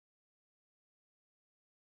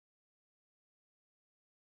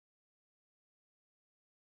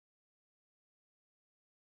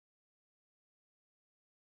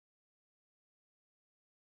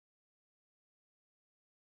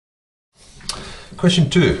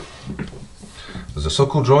Question 2. There's a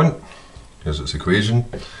circle drawn, here's its equation,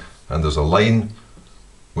 and there's a line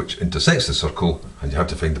which intersects the circle, and you have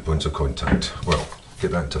to find the points of contact. Well,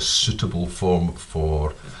 get that into a suitable form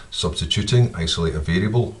for substituting, isolate a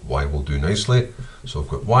variable, y will do nicely. So I've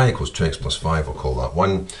got y equals 2x plus 5, I'll call that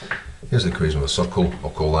 1. Here's the equation of a circle,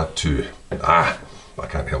 I'll call that 2. But I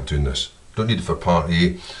can't help doing this. Don't need it for part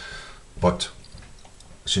A, but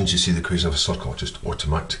as soon as you see the equation of a circle, just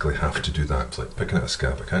automatically have to do that. It's like picking at a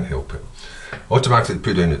scab, I can't help it. Automatically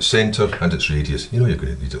put down its centre and its radius. You know you're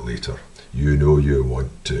going to need it later. You know you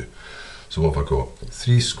want to. So what have I got?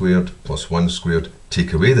 3 squared plus 1 squared,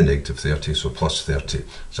 take away the negative 30, so plus 30.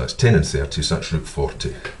 So that's 10 and 30, so that's root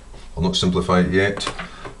 40. I'll not simplify it yet,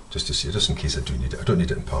 just to see, just in case I do need it. I don't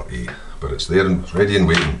need it in part A, but it's there and ready and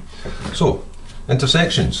waiting. So,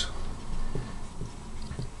 intersections.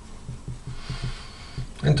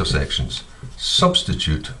 Intersections.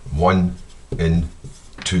 Substitute 1 in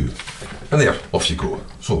 2. And there, off you go.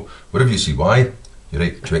 So, wherever you see y, you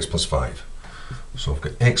write 2x plus 5. So I've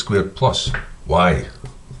got x squared plus y,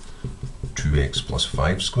 2x plus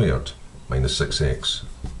 5 squared, minus 6x.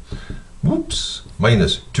 Whoops,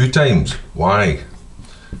 minus 2 times y,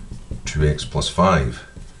 2x plus 5,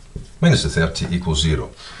 minus the 30 equals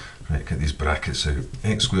 0. Right, get these brackets out.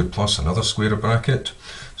 X squared plus another square bracket,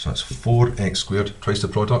 so that's 4x squared, twice the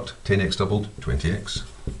product, 10x doubled, 20x.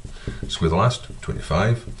 Square the last,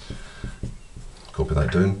 25. Copy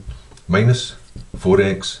that down. Minus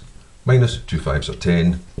 4x, minus 2 5s are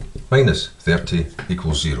 10, minus 30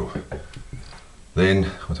 equals 0. Then,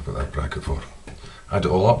 what have I got that bracket for? Add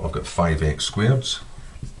it all up, I've got 5x squareds.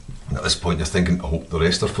 And at this point you're thinking, oh, the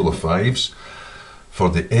rest are full of 5s. For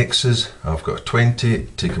the x's, I've got a 20,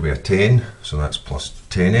 take away a 10, so that's plus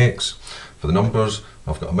 10x. For the numbers,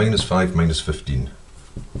 I've got a minus 5 minus 15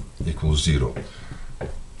 equals 0.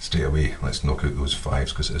 Straight away, let's knock out those 5s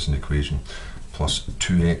because it is an equation. Plus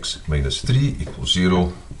 2x minus 3 equals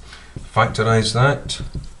 0. Factorise that.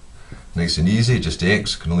 Nice and easy, just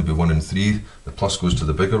x can only be 1 and 3. The plus goes to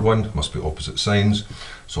the bigger one, must be opposite signs.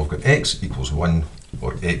 So I've got x equals 1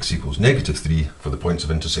 or x equals negative 3 for the points of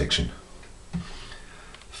intersection.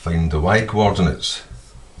 Find the y coordinates.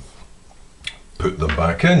 Put them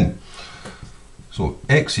back in. So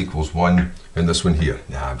x equals 1 in this one here.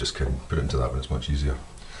 Nah, I'm just kidding. Put it into that one, it's much easier.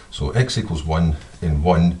 So x equals 1 in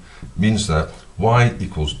 1 means that y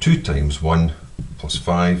equals 2 times 1 plus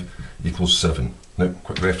 5 equals 7. Now,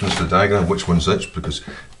 quick reference to the diagram, which one's which, because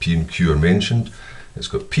P and Q are mentioned. It's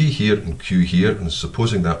got P here and Q here, and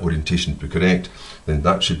supposing that orientation to be correct, then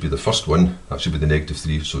that should be the first one, that should be the negative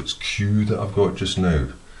 3, so it's Q that I've got just now.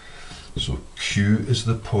 So Q is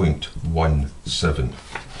the point 1, 7.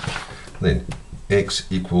 Then x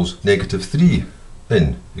equals negative 3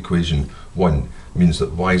 in equation 1 means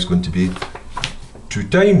that y is going to be 2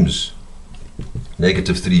 times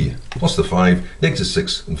negative 3 plus the 5, negative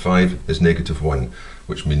 6 and 5 is negative 1,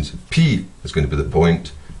 which means P is going to be the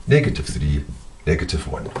point negative 3, negative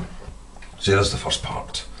 1. So there's the first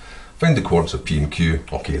part. Find the coordinates of P and Q.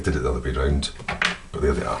 Okay, I did it the other way around, but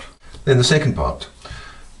there they are. Then the second part.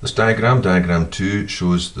 This diagram, diagram 2,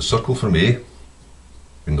 shows the circle from A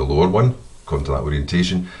in the lower one, according to that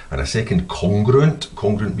orientation, and a second congruent.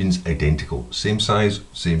 Congruent means identical, same size,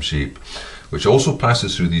 same shape, which also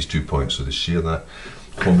passes through these 2 points, so they share that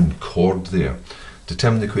common chord there.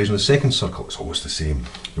 Determine the equation of the second circle. It's always the same.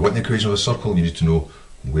 You want the equation of a circle, you need to know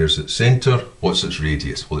where's its centre, what's its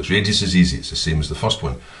radius. Well, its radius is easy, it's the same as the first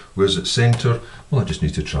one. Where's its centre? Well, I just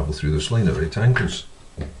need to travel through this line at right angles.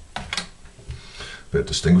 But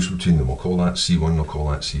distinguish between them. We'll call that C1, we'll call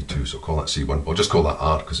that C2, so I'll call that C1. I'll just call that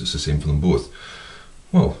R because it's the same for them both.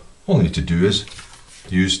 Well, all I need to do is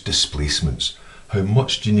use displacements. How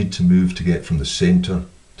much do you need to move to get from the centre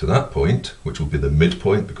to that point, which will be the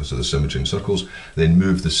midpoint because of the symmetry in circles, then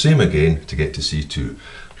move the same again to get to C2.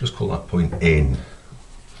 Just call that point N.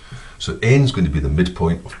 So N is going to be the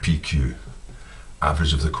midpoint of PQ,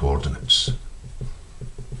 average of the coordinates.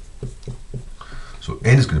 So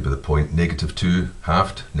N is going to be the point negative 2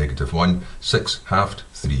 halved, negative 1, 6 halved,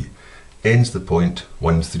 3. N's the point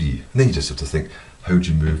 1, 3. And then you just have to think, how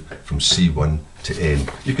do you move from C1 to N?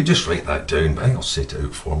 You could just write that down, but I think I'll set it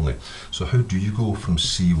out formally. So how do you go from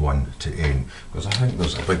C1 to N? Because I think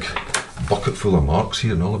there's a big bucket full of marks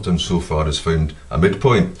here, and all I've done so far is found a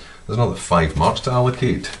midpoint. There's another 5 marks to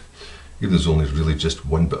allocate. Even there's only really just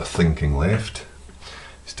one bit of thinking left.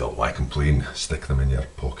 Still, why complain? Stick them in your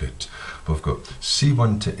pocket. We've got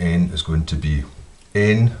C1 to N is going to be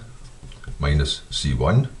N minus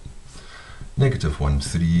C1, negative 1,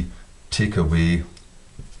 3, take away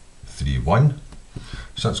 3, 1,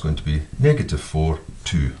 So that's going to be negative 4,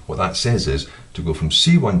 2. What that says is, to go from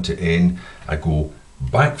C1 to N, I go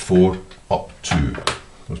back 4, up 2.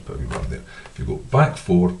 Let's put a wee mark there. If you go back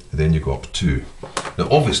 4, then you go up 2. Now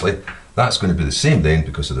obviously, that's going to be the same then,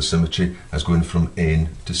 because of the symmetry, as going from N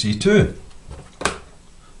to C2.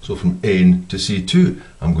 So from N to C2,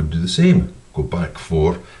 I'm going to do the same. Go back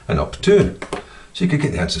 4 and up 2. So you could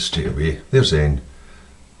get the answer straight away. There's N.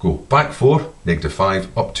 Go back 4, negative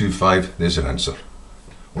 5, up 2, 5, there's your answer.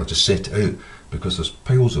 Or just set it out, because there's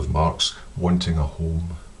piles of marks wanting a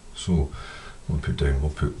home. So we'll put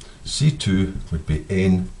C2 would be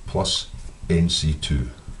N plus NC2.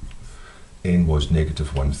 N was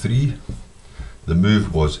negative 1, 3. The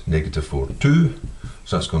move was negative 4, 2.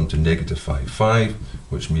 So that's gone to negative 5, 5,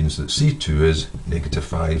 which means that C2 is negative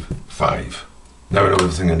 5, 5. Now I know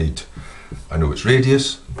everything I need. I know its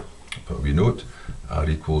radius. I'll put a wee note. R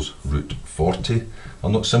equals root 40. I'll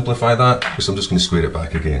not simplify that, because I'm just going to square it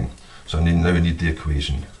back again. So now I need the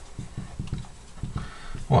equation.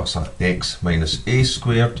 What's that? X minus a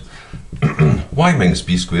squared. Y minus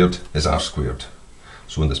b squared is r squared.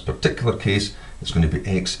 So in this particular case, it's going to be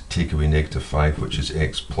x take away negative 5, which is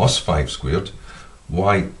x plus 5 squared.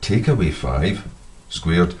 Y take away 5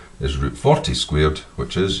 squared is root 40 squared,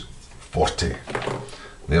 which is 40.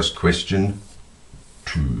 There's question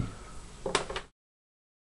 2.